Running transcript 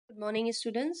Good morning,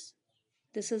 students.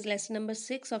 This is lesson number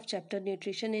 6 of chapter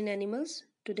Nutrition in Animals.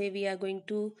 Today we are going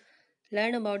to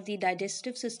learn about the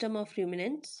digestive system of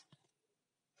ruminants.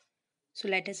 So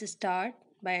let us start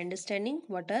by understanding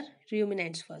what are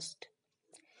ruminants first.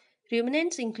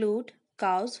 Ruminants include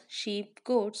cows, sheep,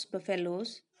 goats,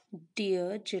 buffaloes,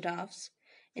 deer, giraffes,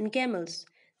 and camels.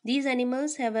 These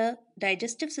animals have a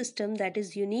digestive system that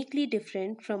is uniquely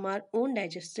different from our own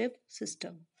digestive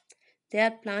system. They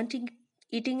are plant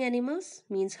eating animals,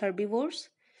 means herbivores.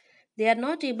 They are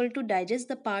not able to digest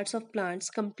the parts of plants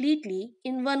completely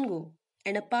in one go,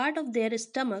 and a part of their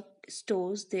stomach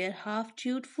stores their half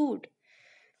chewed food.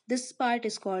 This part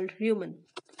is called rumen.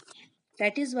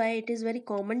 That is why it is very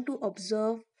common to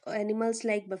observe animals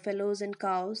like buffaloes and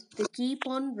cows. They keep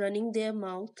on running their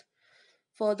mouth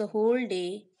for the whole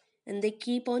day and they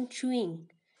keep on chewing.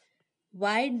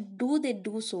 Why do they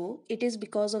do so? It is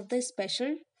because of the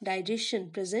special digestion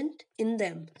present in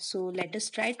them. So let us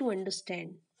try to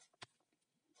understand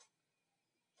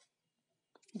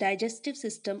digestive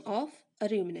system of a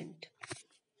ruminant.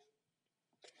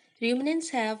 Ruminants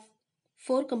have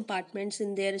four compartments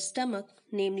in their stomach,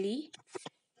 namely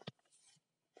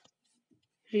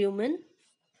rumen,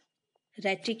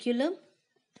 reticulum,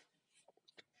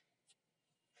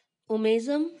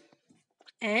 omasum,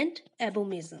 and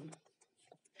abomasum.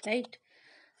 Right?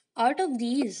 Out of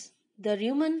these, the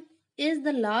rumen is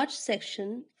the large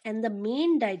section and the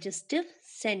main digestive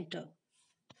center.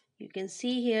 You can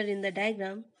see here in the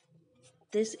diagram,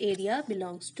 this area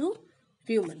belongs to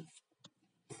rumen.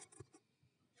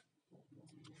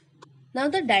 Now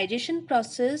the digestion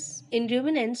process in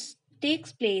ruminants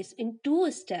takes place in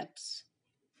two steps.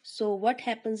 So what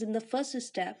happens in the first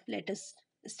step? Let us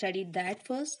study that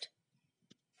first.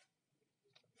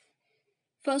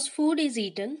 First, food is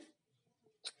eaten.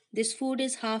 This food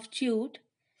is half chewed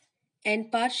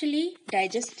and partially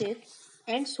digested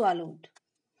and swallowed.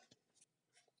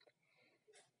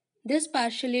 This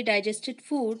partially digested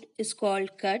food is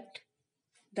called cud.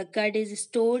 The cud is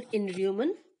stored in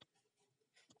rumen,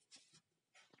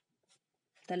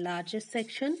 the largest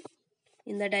section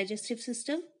in the digestive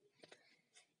system.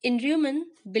 In rumen,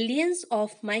 billions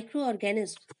of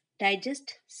microorganisms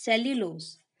digest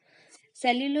cellulose.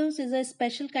 Cellulose is a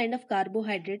special kind of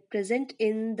carbohydrate present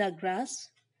in the grass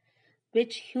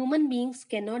which human beings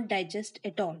cannot digest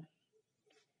at all.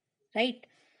 Right?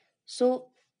 So,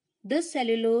 this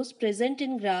cellulose present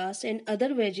in grass and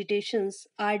other vegetations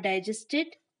are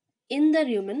digested in the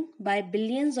rumen by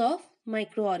billions of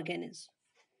microorganisms.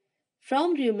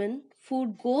 From rumen,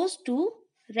 food goes to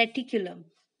reticulum.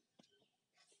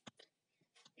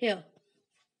 Here,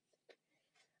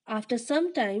 after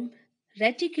some time,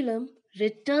 reticulum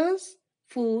returns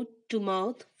food to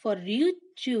mouth for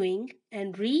re-chewing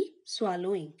and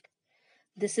re-swallowing.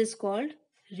 This is called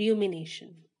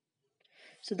rumination.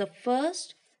 So the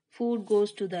first food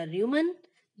goes to the rumen,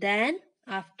 then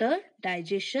after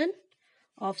digestion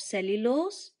of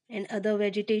cellulose and other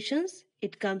vegetations,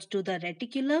 it comes to the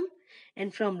reticulum,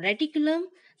 and from reticulum,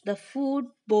 the food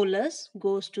bolus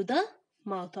goes to the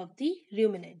mouth of the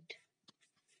ruminant.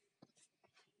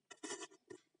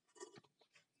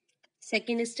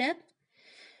 Second step,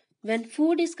 when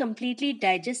food is completely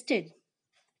digested,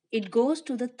 it goes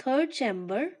to the third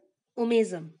chamber,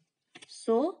 omasum.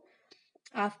 So,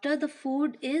 after the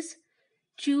food is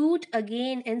chewed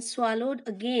again and swallowed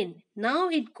again, now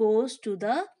it goes to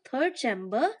the third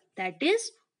chamber, that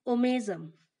is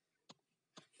omasum.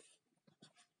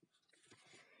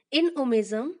 In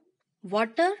omasum,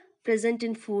 water present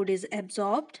in food is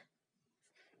absorbed.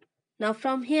 Now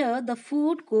from here, the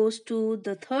food goes to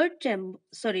the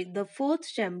fourth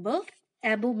chamber,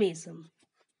 abomasum.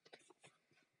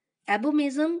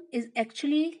 Abomasum is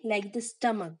actually like the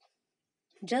stomach,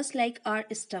 just like our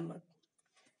stomach,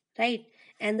 right?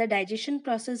 And the digestion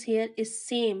process here is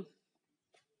same.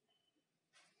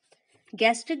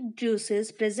 Gastric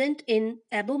juices present in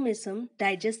abomasum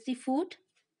digest the food.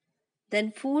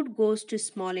 Then food goes to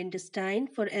small intestine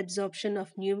for absorption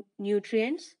of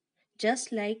nutrients.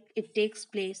 Just like it takes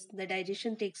place, the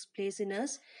digestion takes place in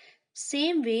us.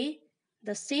 Same way,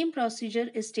 the same procedure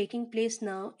is taking place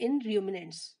now in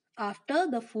ruminants. After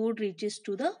the food reaches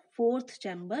to the fourth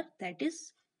chamber, that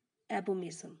is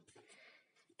abomasum.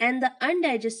 And the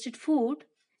undigested food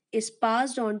is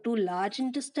passed on to large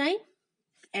intestine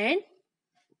and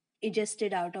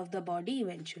ingested out of the body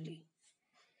eventually.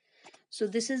 So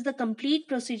this is the complete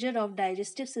procedure of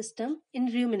digestive system in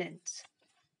ruminants.